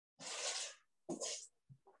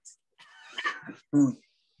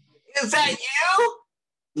Is that you?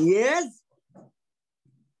 Yes.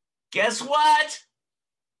 Guess what?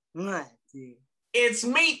 What? It's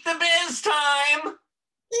Meet the Biz time.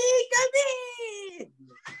 Meet the Biz.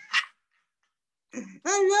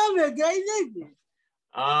 I love it, guys.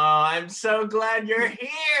 Oh, I'm so glad you're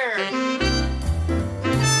here.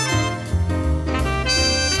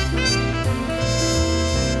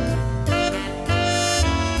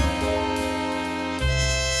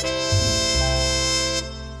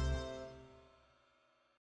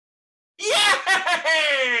 Yay!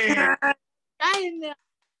 I know.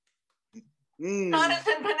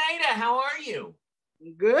 Jonathan Pineda, how are you?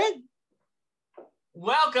 Good.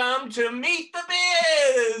 Welcome to Meet the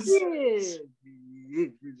Biz.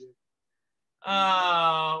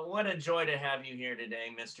 What a joy to have you here today,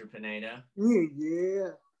 Mr. Pineda.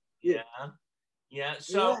 Yeah.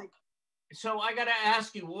 So I got to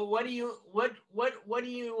ask you, what do you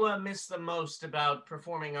miss the most about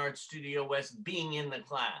Performing Arts Studio West being in the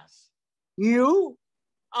class? You?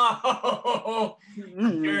 Oh,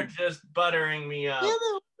 you're just buttering me up. Yeah,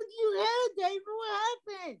 but what do you have, David? What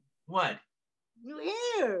happened? What? You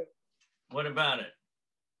hair. What about it?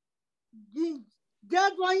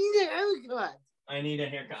 That's why you need a haircut. I need a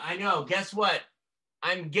haircut. I know. Guess what?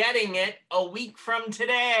 I'm getting it a week from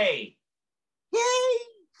today. Yay!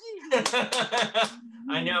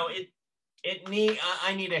 I know.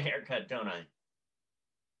 I need a haircut, don't I?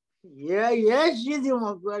 Yes, you do,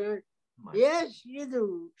 my brother. Yes, you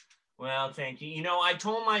do. Well, thank you. You know, I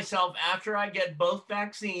told myself after I get both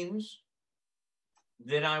vaccines,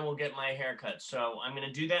 then I will get my haircut. So I'm going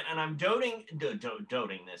to do that. And I'm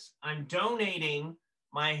I'm donating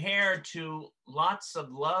my hair to Locks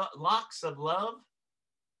of Love.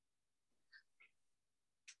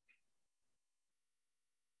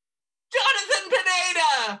 Jonathan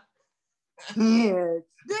Pineda! Yes,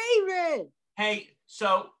 David! Hey,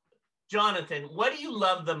 so Jonathan, what do you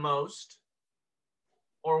love the most?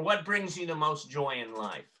 Or what brings you the most joy in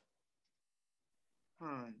life?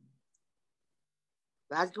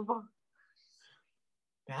 Basketball.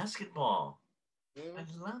 Basketball. Yeah. I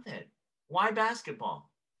love it. Why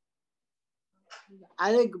basketball?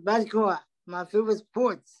 I like basketball. My favorite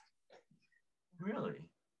sports. Really?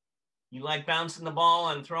 You like bouncing the ball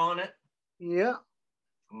and throwing it? Yeah.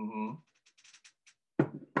 Mm-hmm.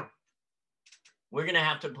 We're going to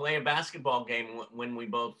have to play a basketball game when we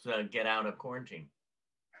both get out of quarantine.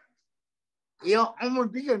 Yeah, I'm a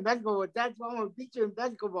teacher in basketball. That's why I'm a teacher in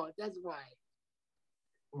basketball. That's why.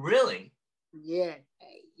 Really? Yeah.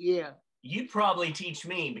 You'd probably teach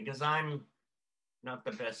me because I'm not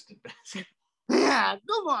the best at basketball. Yeah,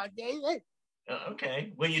 come on, David.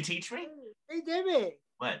 Okay. Will you teach me? Hey, David.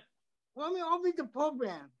 What? Let me open the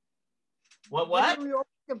program. What? Let me open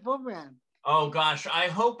the program. Oh, gosh. I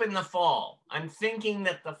hope in the fall. I'm thinking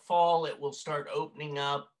that the fall it will start opening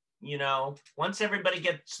up, you know, once everybody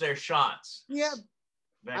gets their shots. Yeah.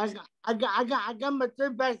 I got my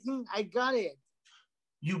third vaccine. I got it.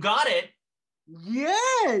 You got it?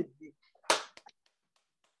 Yes.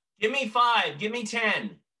 Give me 5. Give me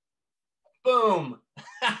 10. Boom.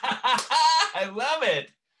 I love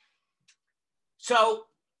it. So,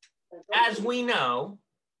 as we know,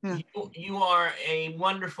 you are a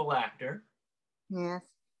wonderful actor. Yes.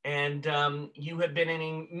 And you have been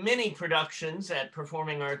in many productions at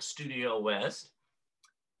Performing Arts Studio West.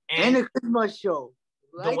 And the Christmas show.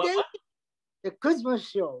 Right? What? The Christmas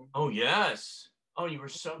show. Oh, yes. Oh, you were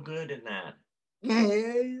so good in that. Yeah.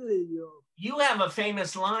 You have a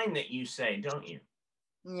famous line that you say, don't you?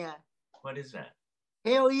 Yeah. What is that?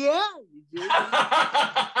 Hell yeah.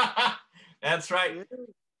 That's right. Yeah.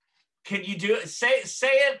 Can you do it? Say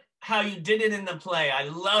it how you did it in the play. I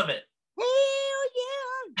love it. Hell yeah.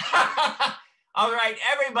 All right,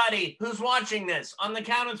 everybody who's watching this, on the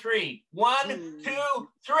count of 3. 1, 2,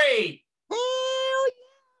 3. Hell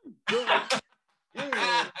yeah.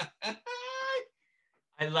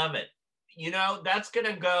 I love it. You know, that's going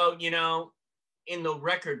to go, you know, in the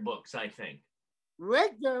record books, I think.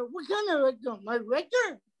 Record? What kind of record? My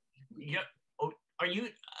record? Yeah. Oh, are you,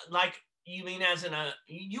 like, you mean as in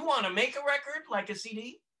you want to make a record, like a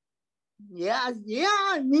CD? Yeah.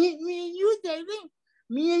 Me and you, David.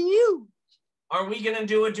 Me and you. Are we going to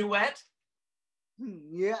do a duet?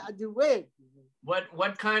 Yeah, a duet.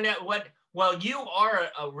 What kind of, well, you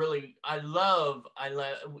are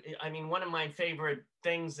I mean, one of my favorite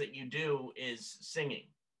things that you do is singing.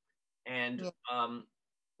 And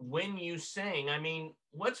when you sing, I mean,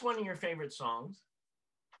 what's one of your favorite songs?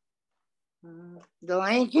 The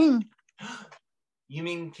Lion King. You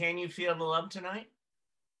mean, Can You Feel the Love Tonight?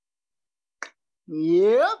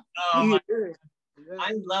 Yep. Oh,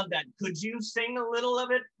 I love that. Could you sing a little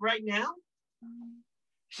of it right now?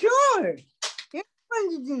 Sure.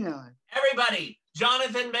 Everybody,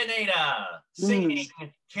 Jonathan Pineda singing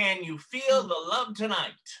Can You Feel the Love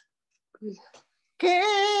Tonight?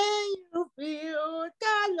 Can you feel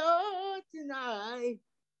the love tonight?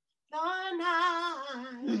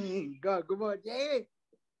 Tonight. God, come on, David.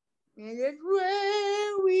 And it's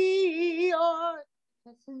where we are.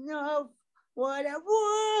 That's enough. What a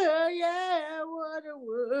word, yeah, what a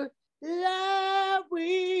word. Love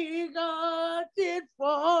we got it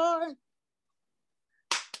for.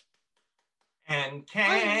 And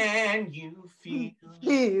can you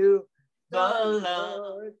feel the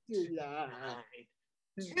love tonight?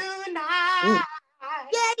 Tonight.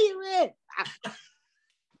 David!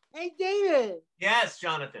 Hey, David. Yes,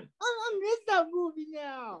 Jonathan. I miss that movie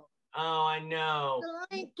now. Oh, I know.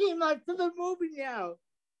 The Lion King, my favorite movie now.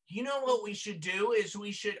 You know what we should do is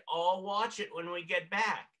we should all watch it when we get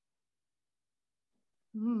back.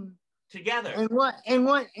 Together. And what? In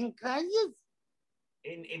classes?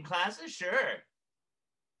 In classes? Sure.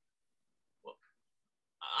 Well,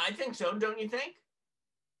 I think so, don't you think?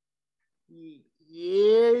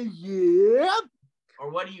 Yeah. Or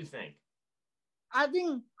what do you think? I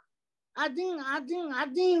think we can,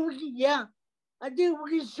 yeah. I think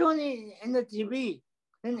we can show it in the TV.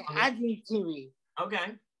 In the acting TV.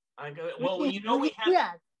 Okay. Well, you know, we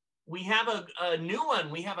have a new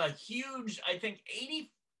one. We have a huge, I think,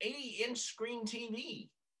 80-inch screen TV.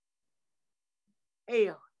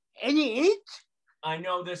 Hey, 80 inch? I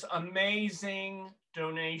know this amazing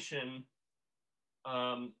donation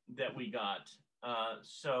that we got.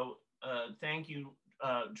 So thank you,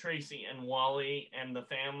 Tracy and Wally and the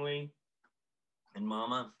family and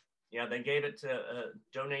Mama. Yeah, they gave it to,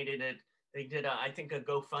 donated it. They did, I think, a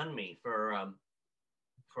GoFundMe for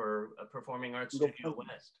Performing Arts Studio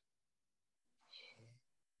West.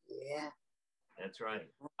 Yeah, that's right.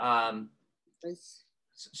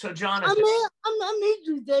 So Jonathan, I miss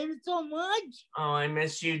you, David, so much. Oh, I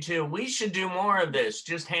miss you too. We should do more of this,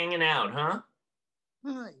 just hanging out, huh?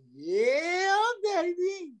 Yeah,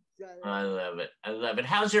 baby. I love it. I love it.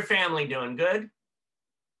 How's your family doing? Good?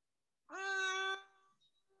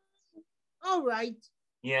 All right.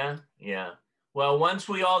 Yeah, yeah. Well, once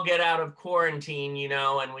we all get out of quarantine, you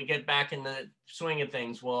know, and we get back in the swing of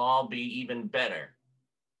things, we'll all be even better.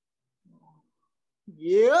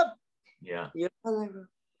 Yep. Yeah. Yep.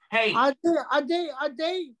 Hey. Are they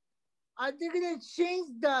gonna change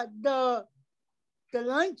the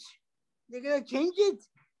lunch? They're gonna change it?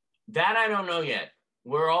 That I don't know yet.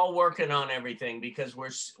 We're all working on everything because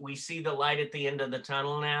we see the light at the end of the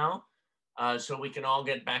tunnel now, so we can all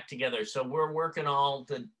get back together. So we're working all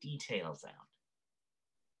the details out.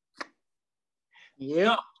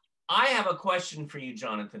 Yeah. So, I have a question for you,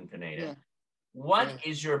 Jonathan Pineda. Yeah. What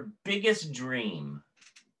is your biggest dream?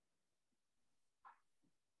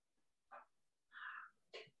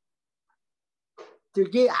 To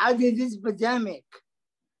get out of this pandemic.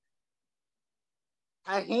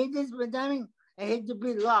 I hate this pandemic. I hate to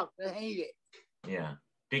be locked. I hate it. Yeah.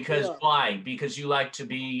 Because why? Because you like to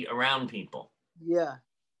be around people. Yeah.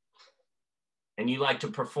 And you like to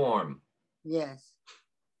perform. Yes.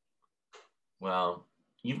 Well,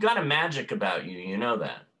 you've got a magic about you. You know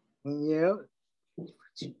that. Yeah.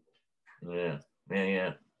 Yeah. Yeah,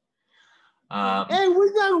 yeah. Hey,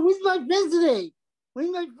 where's my friends today?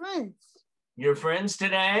 Where's my friends? Your friends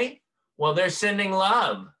today? Well, they're sending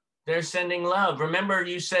love. They're sending love. Remember,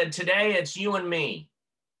 you said today it's you and me.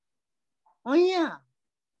 Oh, yeah.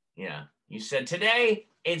 Yeah. You said today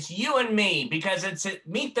it's you and me because it's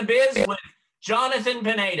Meet the Biz with Jonathan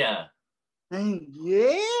Pineda.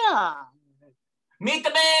 Yeah. Meet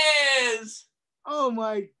the Biz. Oh,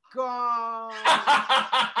 my God.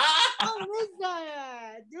 I miss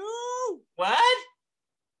that, dude. What?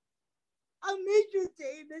 I miss you,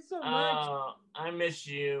 David, so much. Oh, I miss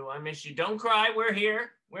you. I miss you. Don't cry. We're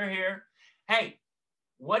here. We're here. Hey,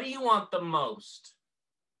 what do you want the most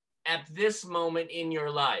at this moment in your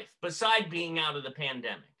life, beside being out of the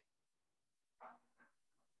pandemic?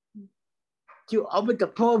 To open the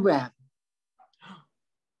program.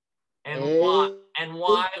 And why? And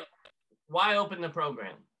why? Why open the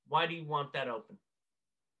program? Why do you want that open?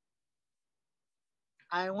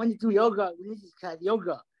 I want to do yoga. We need to start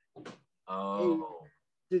yoga. Oh.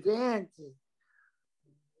 To dance. To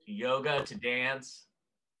yoga, to dance.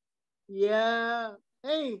 Yeah.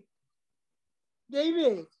 Hey,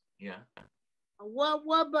 David. Yeah. What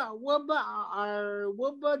about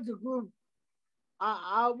the group?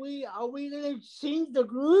 Are we gonna change the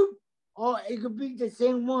group, or it could be the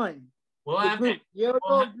same one? We'll have to,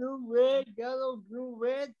 yellow, blue, red, yellow, blue,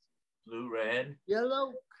 red. Blue, red.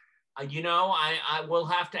 Yellow. You know, I will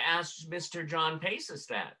have to ask Mr. John Paces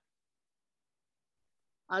that.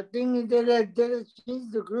 I think they're gonna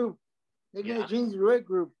change the group. They're gonna change the red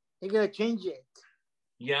group. They're gonna change it.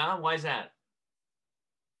 Yeah, why is that?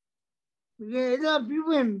 Because a lot of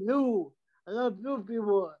people in blue. A lot of blue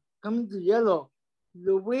people coming to yellow.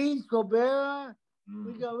 Luis, Cabrera,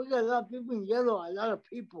 we got a lot of people in yellow. A lot of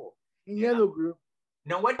people in yellow group.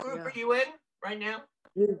 Now, what group are you in right now?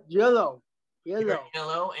 Yellow. You're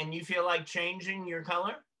yellow, and you feel like changing your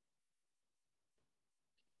color?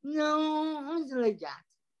 No, I'm just like that.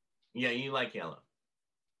 Yeah, you like yellow.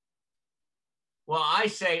 Well, I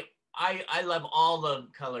say I love all the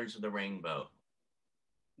colors of the rainbow.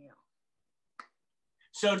 Yeah.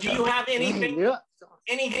 So do you have anything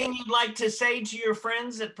you'd like to say to your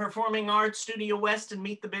friends at Performing Arts Studio West and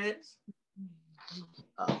Meet the Biz?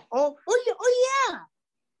 Oh yeah.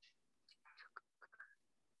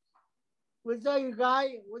 What's up, you guys?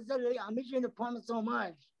 What's up, lady? I miss you in the program so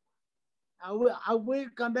much. I will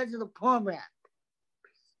come back to the program.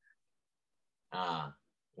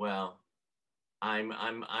 Well,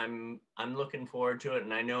 I'm looking forward to it,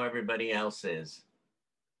 and I know everybody else is.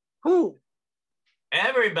 Who?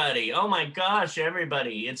 Everybody. Oh my gosh,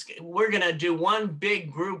 everybody. We're gonna do one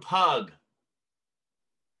big group hug.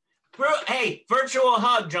 Hey, virtual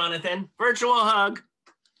hug, Jonathan. Virtual hug.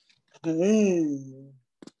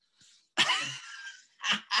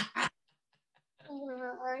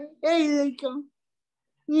 Hey, Lincoln.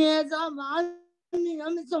 Yes, I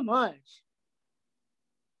miss so much.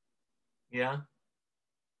 Yeah?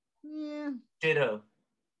 Yeah. Ditto.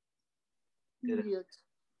 Yes.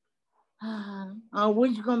 I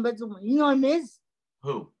wish you come back to you know I miss?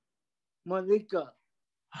 Who? Malika.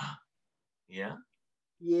 Yeah?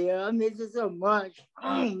 Yeah, I miss her so much.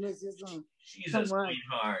 I miss her so She's a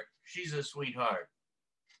sweetheart. She's a sweetheart.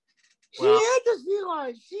 She is a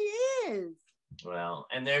sweetheart. She is. Well,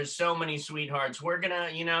 and there's so many sweethearts. We're gonna,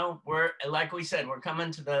 we're like we said, we're coming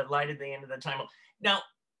to the light at the end of the tunnel. Now,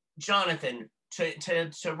 Jonathan,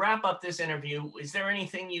 to wrap up this interview, is there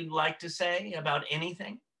anything you'd like to say about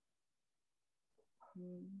anything?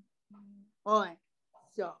 All right.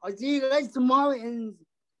 So I'll see you guys tomorrow in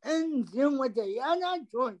Zoom with Diana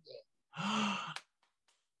Jordan.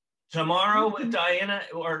 Tomorrow with Diana,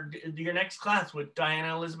 or your next class with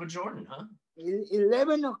Diana Elizabeth Jordan, huh?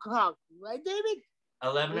 11 o'clock, right, David?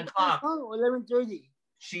 11 o'clock. 11:30.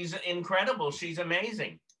 She's incredible. She's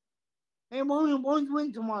amazing. Hey, won't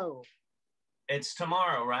win tomorrow. It's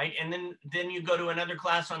tomorrow, right? And then you go to another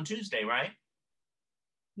class on Tuesday, right?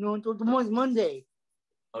 No, tomorrow's Monday.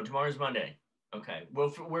 Oh, tomorrow's Monday. Okay.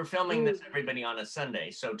 Well, we're filming this, everybody, on a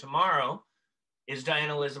Sunday. So tomorrow is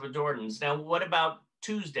Diana Elizabeth Jordan's. Now, what about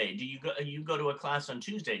Tuesday? Do you go to a class on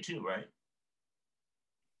Tuesday too, right?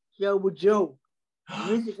 Yeah, with Joe.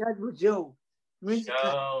 Music class with Joe.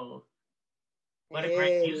 Joe. What a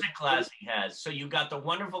great music class he has. So you got the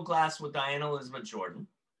wonderful class with Diana Elizabeth Jordan,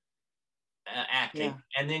 acting. Yeah.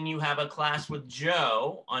 And then you have a class with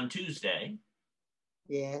Joe on Tuesday.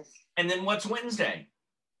 Yes. And then what's Wednesday?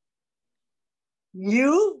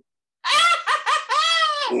 You?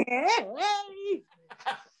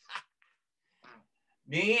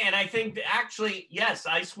 Me, and I think actually, yes,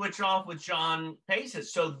 I switch off with John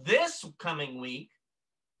Paces. So this coming week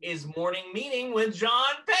is morning meeting with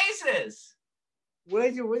John Paces.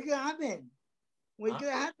 What's gonna happen? What's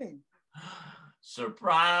gonna happen?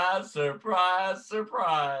 Surprise, surprise,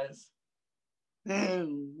 surprise. We're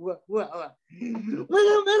gonna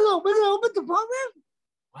open the program?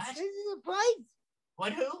 What? This is a surprise.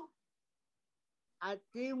 What, who? I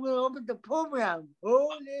think we'll open the program.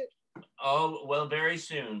 Hold it. Oh, well, very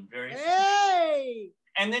soon. Very soon. Hey!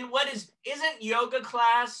 And then isn't yoga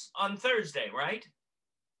class on Thursday, right?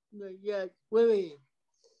 Yeah, wait.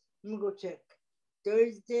 Let me go check.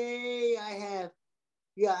 Thursday, I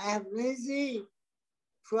have Lindsay.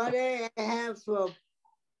 Friday, I have let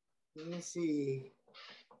me see.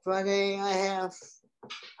 Friday, I have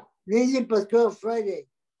Lindsay Pascal Friday.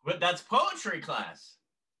 But that's poetry class.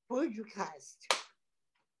 Poetry class.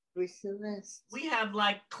 We have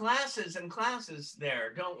like classes and classes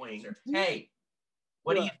there, don't we? Hey,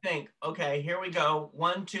 what do you think? Okay, here we go.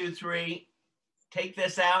 1, 2, 3. Take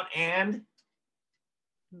this out and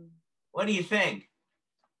what do you think?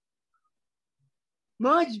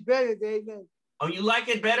 Much better, David. Oh, you like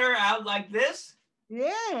it better out like this?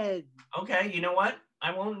 Yes. Okay, you know what?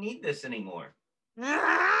 I won't need this anymore.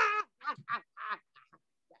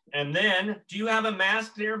 And then, do you have a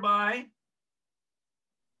mask nearby?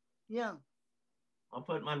 Yeah. I'll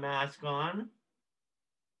put my mask on.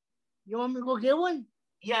 You want me to go get one?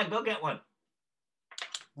 Yeah, go get one.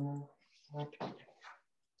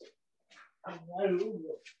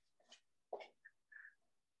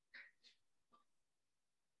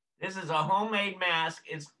 This is a homemade mask.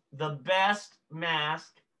 It's the best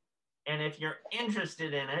mask. And if you're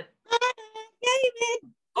interested in it,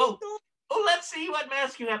 David. Oh, let's see what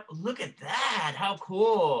mask you have. Look at that. How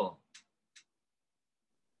cool.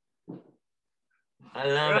 I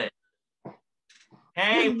love it.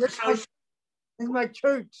 Hey, It's my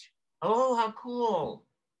church. Oh, how cool.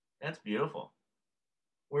 That's beautiful.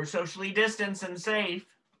 We're socially distanced and safe.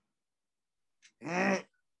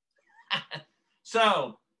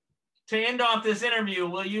 So, to end off this interview,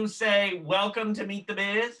 will you say, welcome to Meet the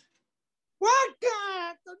Biz?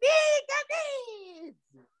 Welcome to Meet the Biz!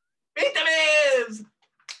 Meet the Biz!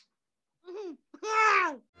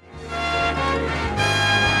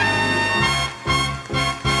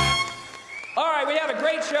 All right, we have a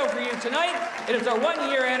great show for you tonight. It is our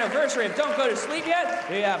 1-year anniversary of Don't Go to Sleep Yet.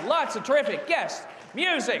 We have lots of terrific guests,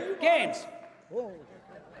 music, games.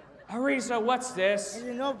 Arisa, what's this? I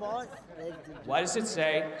don't know, boss. What does it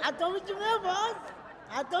say? I told you no, boss.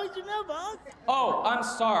 I told you no, boss. Oh, I'm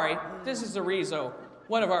sorry. This is Arizo,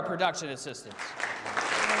 one of our production assistants.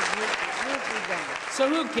 So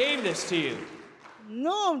who gave this to you?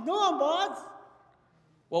 No, boss.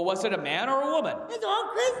 Well, was it a man or a woman? It's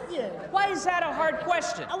all Christian. Why is that a hard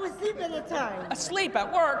question? I was sleeping at the time. Asleep at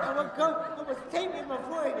work? I was taping my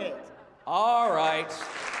forehead. All right.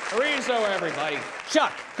 Arizo, everybody.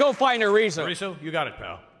 Chuck, go find Arizo. Arizo, you got it,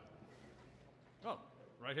 pal. Oh,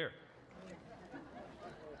 right here.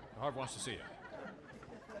 Harv wants to see you.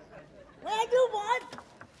 What I do, boss?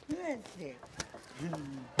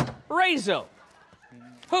 Arizo,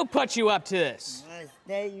 who put you up to this?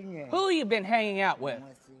 Who Who you been hanging out with?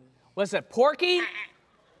 Was it Porky?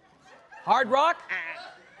 Hard Rock?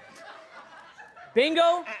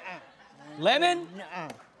 Bingo? Lemon?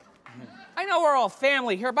 I know we're all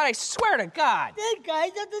family here, but I swear to God. This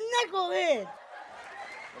guy's at the knucklehead.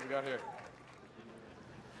 What do we got here?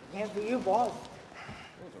 Yeah, for you, boss.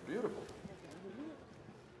 Those are beautiful.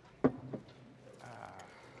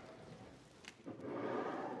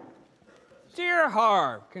 Dear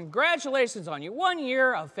Harv, congratulations on your 1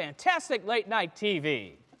 year of fantastic late night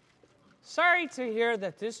TV. Sorry to hear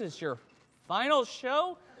that this is your final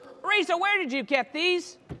show. Risa, where did you get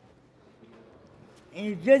these? In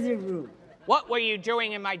your dressing room. What were you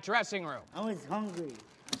doing in my dressing room? I was hungry.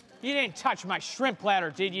 You didn't touch my shrimp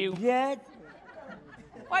platter, did you? Yes.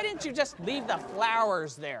 Why didn't you just leave the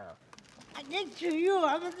flowers there? I did to you.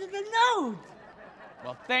 I was in the note.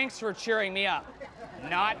 Well, thanks for cheering me up.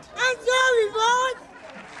 Not. I'm sorry, boss.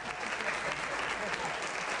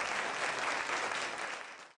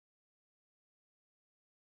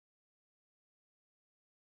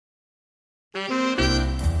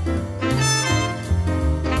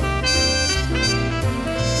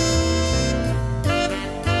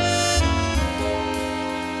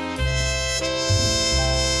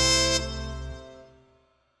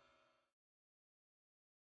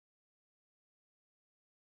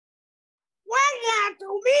 Welcome to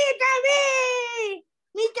Meet the Biz!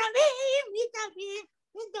 Meet the Biz! Meet the Biz!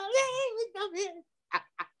 Meet the Biz! Meet the Biz!